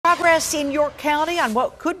Progress in York County on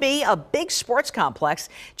what could be a big sports complex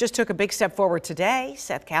just took a big step forward today.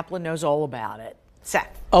 Seth Kaplan knows all about it.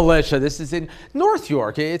 Seth. Alicia, this is in North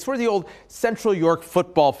York. It's where the old Central York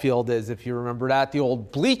football field is, if you remember that. The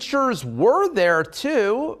old bleachers were there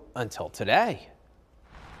too until today.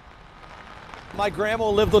 My grandma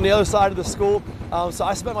lived on the other side of the school, so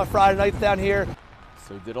I spent my Friday nights down here.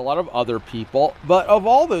 So did a lot of other people. But of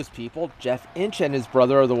all those people, Jeff Inch and his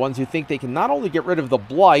brother are the ones who think they can not only get rid of the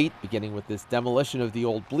blight, beginning with this demolition of the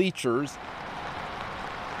old bleachers,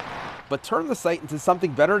 but turn the site into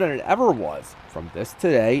something better than it ever was. From this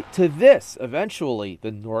today to this, eventually,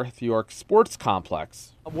 the North York Sports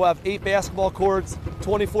Complex. We'll have 8 basketball courts,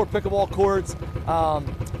 24 pickleball courts,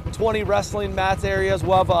 20 wrestling mats areas.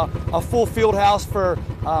 We'll have a full field house for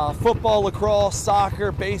football, lacrosse,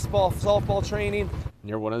 soccer, baseball, softball training.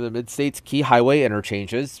 Near one of the Mid-State's key highway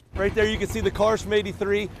interchanges. Right there you can see the cars from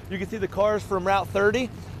 83, you can see the cars from Route 30.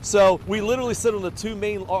 So we literally sit on the 2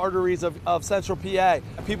 main arteries of Central PA.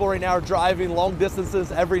 People right now are driving long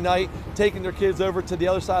distances every night, taking their kids over to the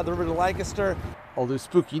other side of the river to Lancaster. Although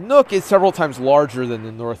Spooky Nook is several times larger than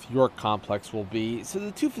the North York complex will be, so the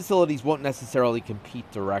two facilities won't necessarily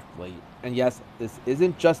compete directly. And yes, this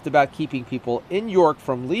isn't just about keeping people in York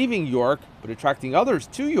from leaving York, but attracting others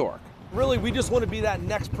to York. Really, we just want to be that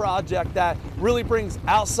next project that really brings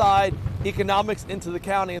outside economics into the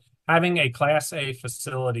county. Having a Class A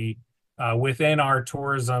facility within our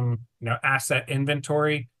tourism, asset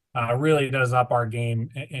inventory really does up our game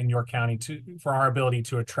in York County for our ability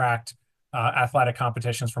to attract athletic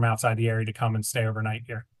competitions from outside the area to come and stay overnight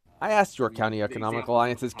here. I asked York County Economic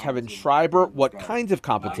Alliance's Kevin Schreiber what kinds of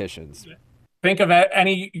competitions. Think of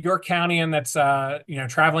any York Countyan that's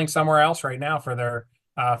traveling somewhere else right now for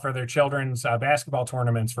their children's basketball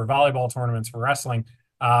tournaments, for volleyball tournaments, for wrestling.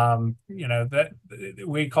 That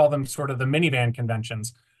we call them sort of the minivan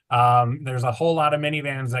conventions. There's a whole lot of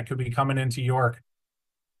minivans that could be coming into York.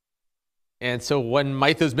 And so when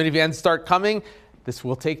might those minivans start coming? This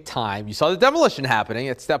will take time. You saw the demolition happening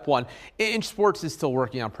at step 1. Inch Sports is still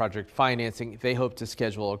working on project financing. They hope to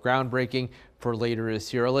schedule a groundbreaking for later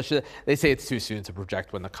this year. Alicia, they say it's too soon to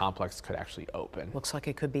project when the complex could actually open. Looks like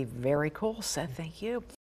it could be very cool, Seth. Thank you.